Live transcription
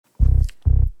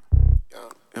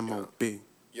M.O.B.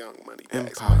 Young money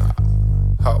Empire.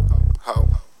 Ho,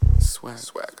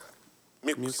 Swagga.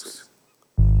 music.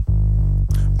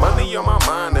 Money on my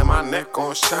mind and my neck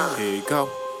gon' shine. Here you go.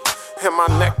 And my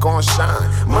neck gon'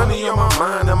 shine. Money on my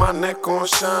mind and my neck gon'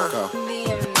 shine. Go.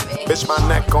 Bitch, my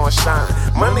neck gon' shine.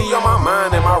 Money on my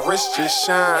mind and my wrist just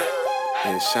shine.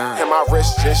 And shine. And my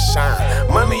wrist just shine.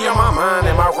 Money on my mind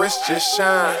and my wrist just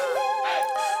shine.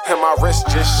 And my wrist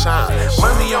just shine.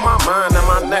 Money on my mind and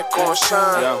my neck gon'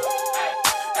 shine. Yo.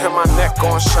 And my neck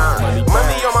gon' shine.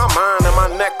 Money on my mind and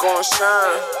my neck gon'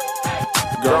 shine.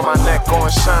 Girl, my neck gon'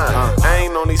 shine. I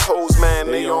ain't on these hoes, man,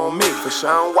 they on me. For sure.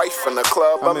 I'm white from the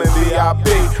club, I'm in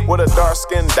VIP with a dark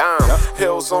skin dime.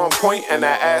 Hills on point and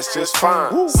that ass just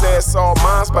fine. Say it's all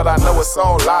mine, but I know it's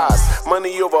all lies.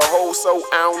 Money over hoes, so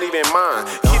I don't even mind.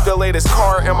 Keep the latest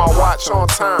car and my watch on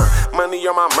time. Money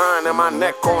on my mind and my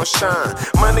neck gon' shine.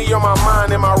 Money on my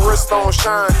mind and my wrist don't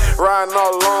shine. Riding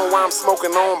all alone while I'm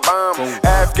smoking on bomb.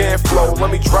 Afghan flow,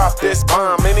 let me drop this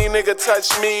bomb. Any nigga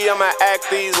touch me, I'ma act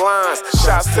these lines.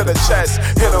 Shots to the chest,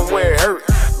 hit him where it hurt.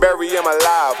 Bury him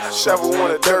alive, shovel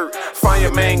on the dirt. Find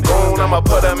your main goon, I'ma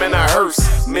put him in a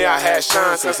hearse. Me, I had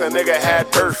shine since a nigga had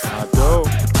birth.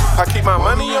 I keep my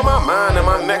money on my mind and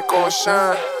my neck gon'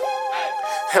 shine.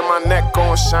 And my neck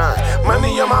gon' shine.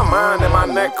 Money on my mind and my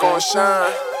neck gon'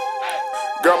 shine.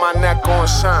 Girl, my neck gon'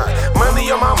 shine.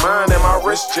 Money on my mind and my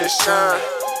wrist just shine.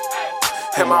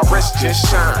 And my wrist just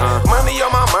shine. Money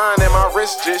on my mind and my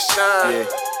wrist just shine.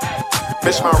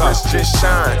 Bitch, my wrist just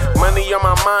shine. Money on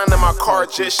my mind and my car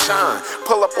just shine.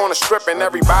 Pull up on the strip and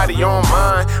everybody on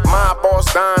mine. My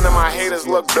boss dying and my haters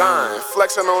look blind.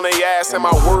 Flexing on their ass and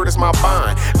my word is my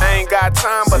bond. I ain't got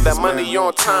time, but that money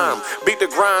on time. Beat the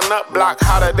grind up, block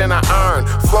hotter than an iron.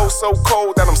 Flow so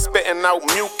cold that I'm spitting out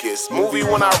mucus. Movie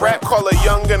when I rap, call it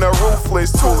young and a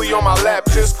ruthless. Thule on my lap,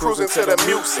 just cruising to the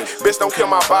music. Bitch, don't kill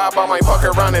my vibe, I might fuck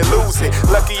around and lose it.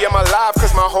 Lucky I'm alive,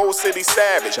 cause my whole city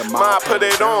savage. Ma put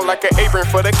it on like an apron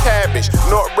for the cabbage.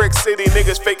 North Brick City,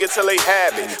 niggas fake it till they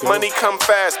have it. Money come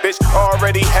fast, bitch,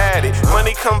 already had it.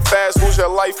 Money come fast, lose your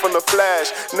life in the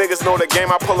flash. Niggas know the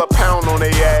game, I pull a pound on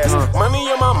their ass.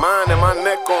 Money on my mind and my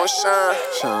neck gon' shine.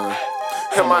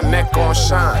 And my neck gon'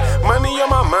 shine. Money on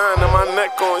my mind and my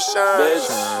neck gon'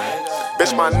 shine.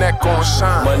 Bitch, my neck gon'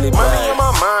 shine. Money on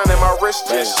my mind and my wrist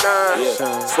just shine.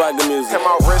 Swagga music. And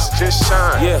my wrist just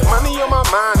shine. Money on my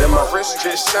mind and my wrist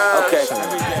just shine. Okay.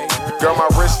 Girl, my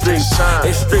wrist just shine.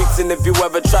 It's streets, and if you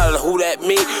ever try to hoot at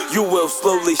me, you will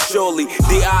slowly, surely.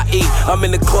 D.I.E. I'm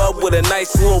in the club with a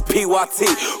nice little P.Y.T.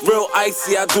 Real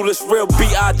icy, I do this real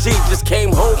B.I.G. Just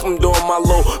came home from doing my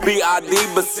little B.I.D.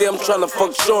 But see, I'm tryna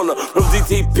fuck Shona from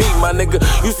DTP, my nigga.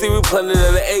 You see, we Planet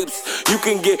of the Apes. You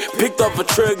can get picked off a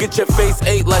trail, get your face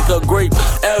ate like a grape.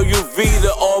 L.U.V.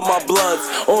 to all my bloods.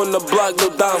 On the block,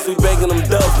 no downs, we banging them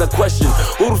dubs. Now question,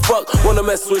 who the fuck wanna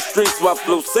mess with streets? My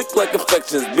flow sick like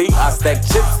infections, B. I stack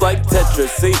chips like Tetris,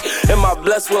 see? Am I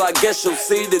blessed? Well, I guess you'll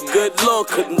see. The good Lord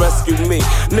couldn't rescue me.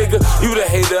 Nigga, you the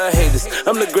hater of haters.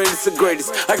 I'm the greatest of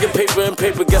greatest. I get paper and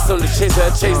paper, guess I'm the chaser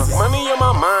of chasers. Money on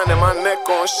my mind and my neck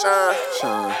gon'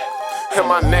 shine. And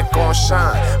my neck gon'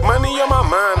 shine. Money on my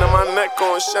mind and my neck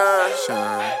gon' shine.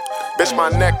 Bitch, my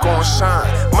neck gon' shine.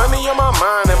 Money on my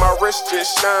mind and my wrist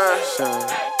just shine.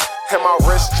 And my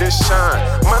wrist just shine.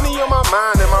 Money on my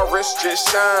mind and my wrist just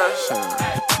shine.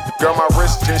 Girl, my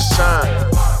wrist just shine.